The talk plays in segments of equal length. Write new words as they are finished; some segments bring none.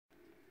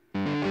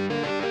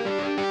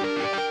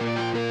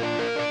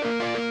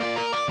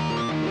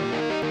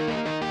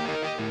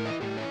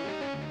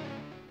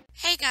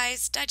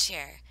guys, Dutch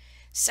here.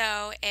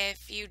 So,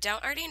 if you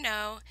don't already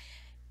know,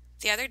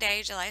 the other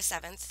day, July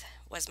 7th,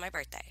 was my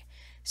birthday.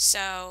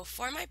 So,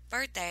 for my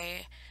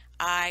birthday,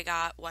 I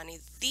got one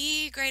of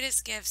the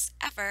greatest gifts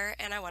ever,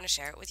 and I want to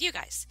share it with you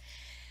guys.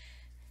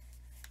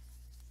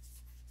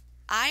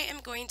 I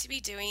am going to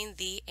be doing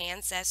the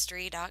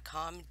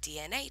Ancestry.com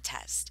DNA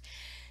test.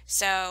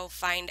 So,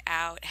 find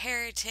out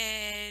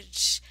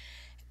heritage,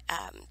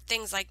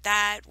 things like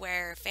that,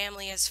 where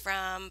family is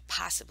from,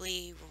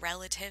 possibly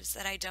relatives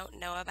that I don't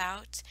know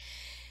about.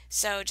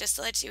 So, just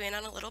to let you in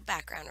on a little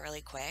background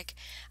really quick,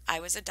 I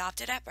was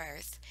adopted at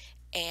birth,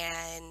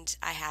 and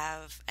I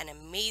have an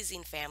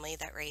amazing family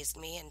that raised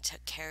me and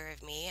took care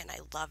of me, and I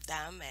love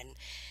them,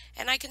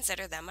 and I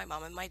consider them my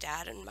mom and my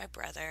dad and my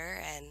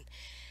brother. And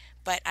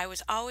but I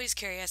was always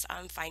curious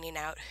on finding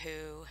out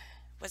who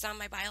was on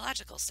my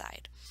biological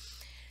side.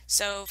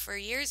 So for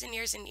years and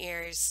years and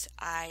years,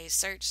 I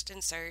searched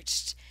and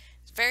searched.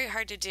 It's very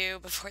hard to do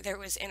before there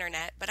was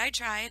internet, but I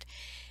tried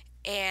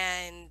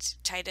and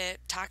tried to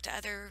talk to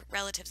other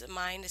relatives of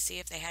mine to see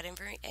if they had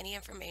any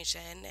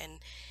information,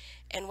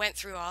 and went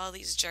through all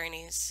these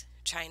journeys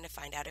trying to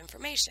find out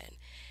information.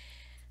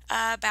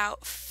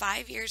 About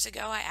 5 years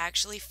ago, I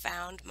actually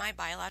found my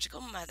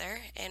biological mother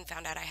and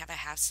found out I have a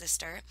half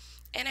sister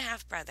and a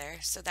half brother,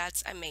 so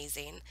that's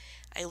amazing.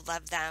 I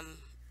love them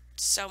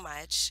so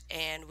much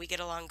and we get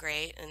along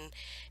great, and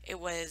it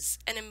was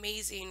an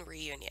amazing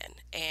reunion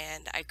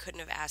and I couldn't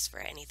have asked for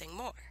anything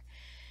more.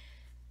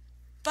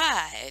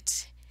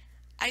 But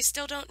I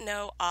still don't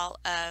know all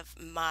of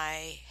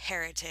my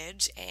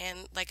heritage,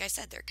 and like I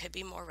said, there could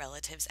be more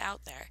relatives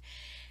out there.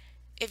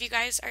 If you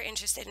guys are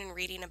interested in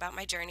reading about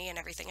my journey and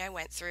everything I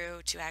went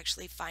through to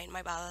actually find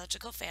my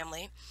biological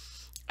family,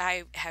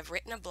 I have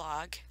written a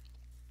blog,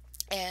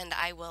 and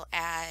I will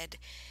add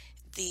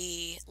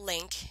the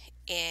link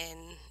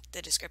in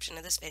the description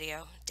of this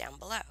video down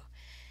below.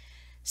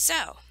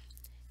 So,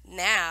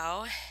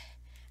 now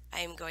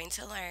I'm going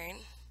to learn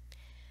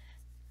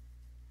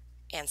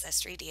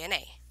Ancestry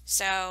DNA.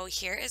 So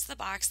here is the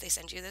box. They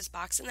send you this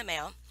box in the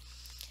mail.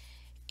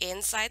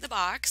 Inside the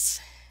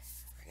box,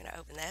 we're going to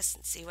open this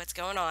and see what's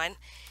going on.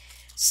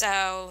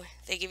 So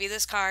they give you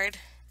this card,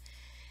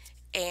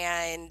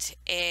 and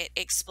it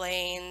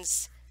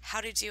explains how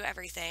to do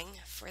everything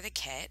for the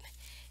kit.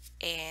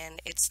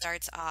 And it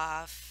starts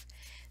off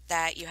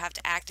that you have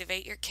to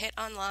activate your kit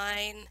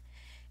online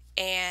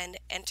and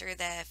enter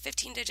the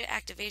 15-digit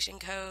activation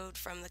code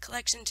from the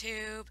collection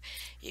tube.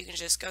 You can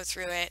just go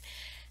through it,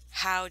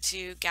 how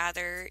to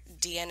gather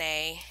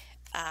DNA,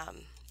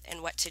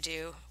 and what to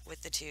do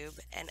with the tube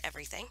and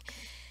everything.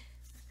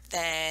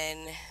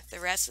 Then the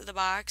rest of the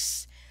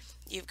box,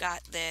 you've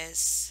got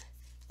this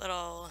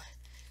little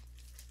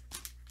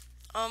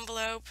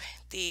envelope,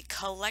 the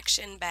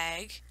collection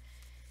bag.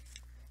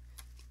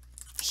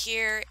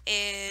 Here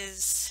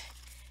is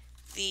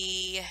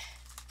the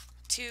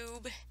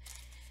tube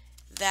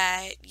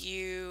that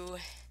you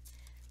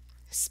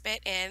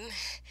spit in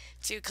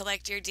to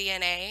collect your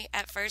DNA.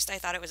 At first I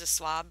thought it was a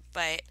swab,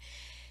 but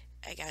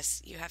I guess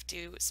you have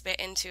to spit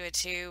into a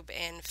tube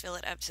and fill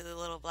it up to the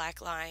little black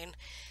line,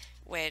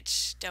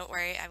 which, don't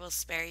worry, I will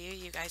spare you.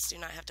 You guys do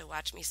not have to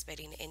watch me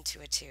spitting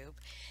into a tube.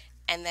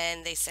 And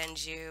then they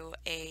send you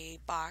a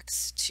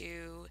box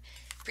to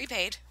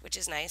prepaid, which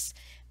is nice,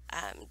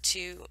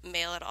 to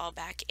mail it all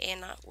back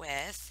in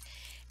with.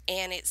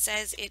 And it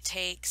says it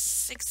takes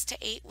 6 to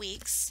 8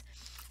 weeks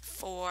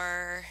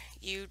for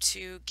you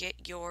to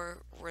get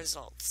your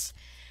results.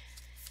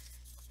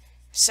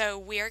 So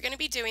we are going to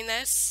be doing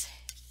this,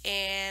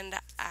 and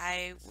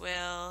I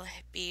will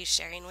be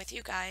sharing with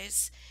you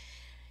guys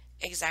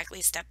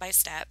exactly step by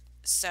step.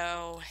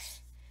 So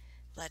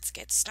let's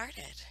get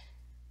started.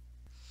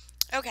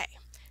 Okay,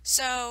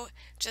 so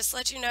just to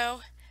let you know,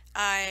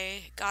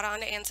 I got on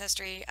to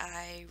Ancestry.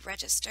 I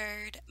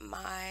registered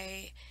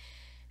my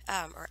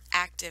or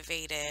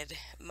activated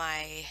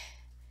my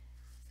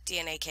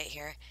DNA kit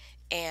here,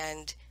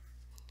 and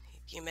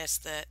you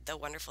missed the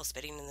wonderful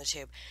spitting in the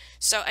tube.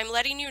 So I'm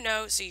letting you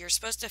know, so you're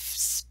supposed to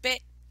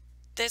spit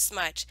this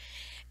much,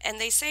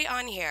 and they say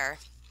on here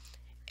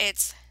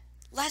it's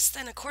less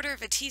than a quarter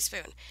of a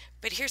teaspoon,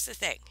 but here's the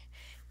thing,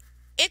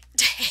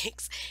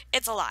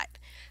 it's a lot.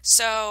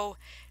 So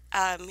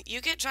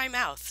you get dry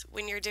mouth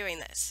when you're doing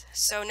this.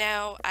 So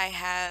now I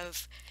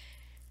have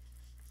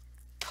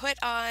put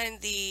on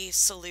the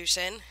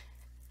solution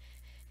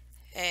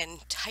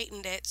and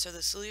tightened it so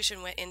the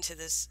solution went into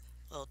this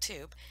little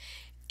tube,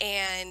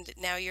 and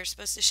now you're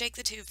supposed to shake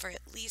the tube for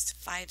at least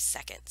 5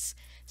 seconds.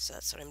 So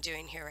that's what I'm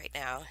doing here right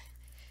now.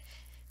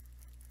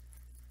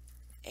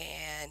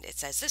 And it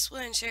says, this will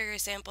ensure your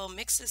sample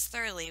mixes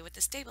thoroughly with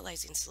the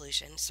stabilizing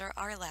solution so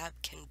our lab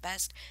can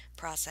best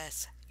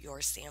process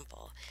your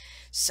sample.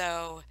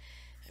 So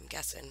I'm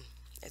guessing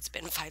it's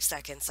been 5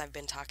 seconds. I've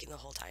been talking the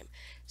whole time.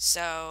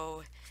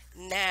 So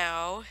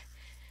now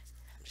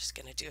I'm just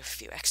going to do a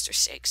few extra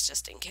shakes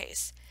just in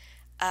case.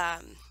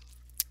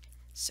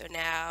 So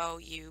now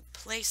you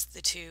place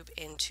the tube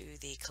into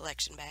the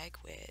collection bag,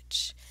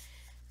 which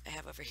I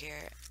have over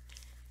here.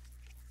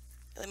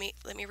 let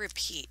me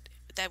repeat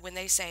that when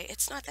they say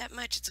it's not that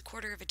much, it's a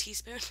quarter of a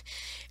teaspoon,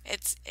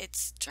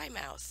 it's dry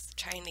mouth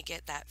trying to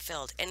get that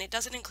filled, and it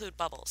doesn't include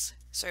bubbles.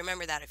 So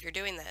remember that if you're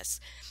doing this,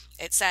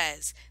 it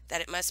says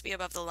that it must be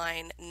above the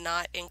line,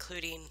 not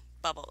including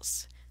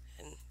bubbles.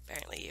 And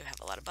apparently you have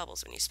a lot of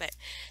bubbles when you spit.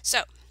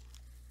 So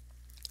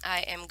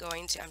I'm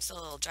still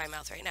a little dry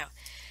mouth right now.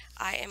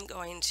 I am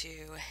going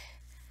to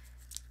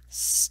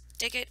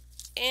stick it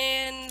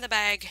in the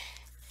bag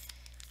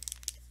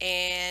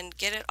and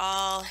get it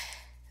all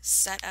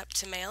set up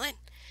to mail in.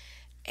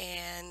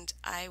 And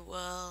I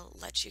will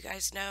let you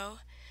guys know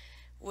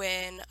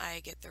when I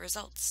get the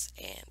results,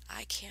 and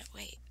I can't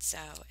wait. So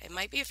it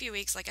might be a few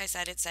weeks. Like I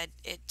said,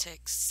 it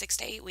took 6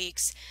 to 8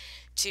 weeks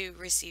to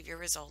receive your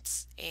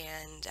results,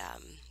 and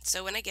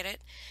so when I get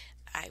it,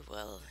 I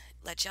will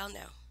let y'all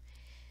know.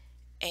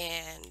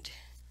 And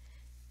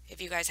if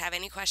you guys have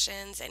any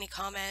questions, any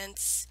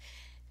comments,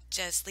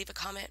 just leave a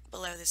comment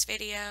below this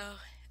video.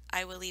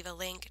 I will leave a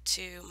link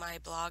to my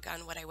blog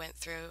on what I went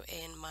through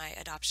in my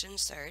adoption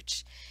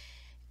search.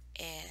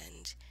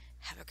 And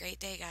have a great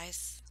day,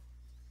 guys.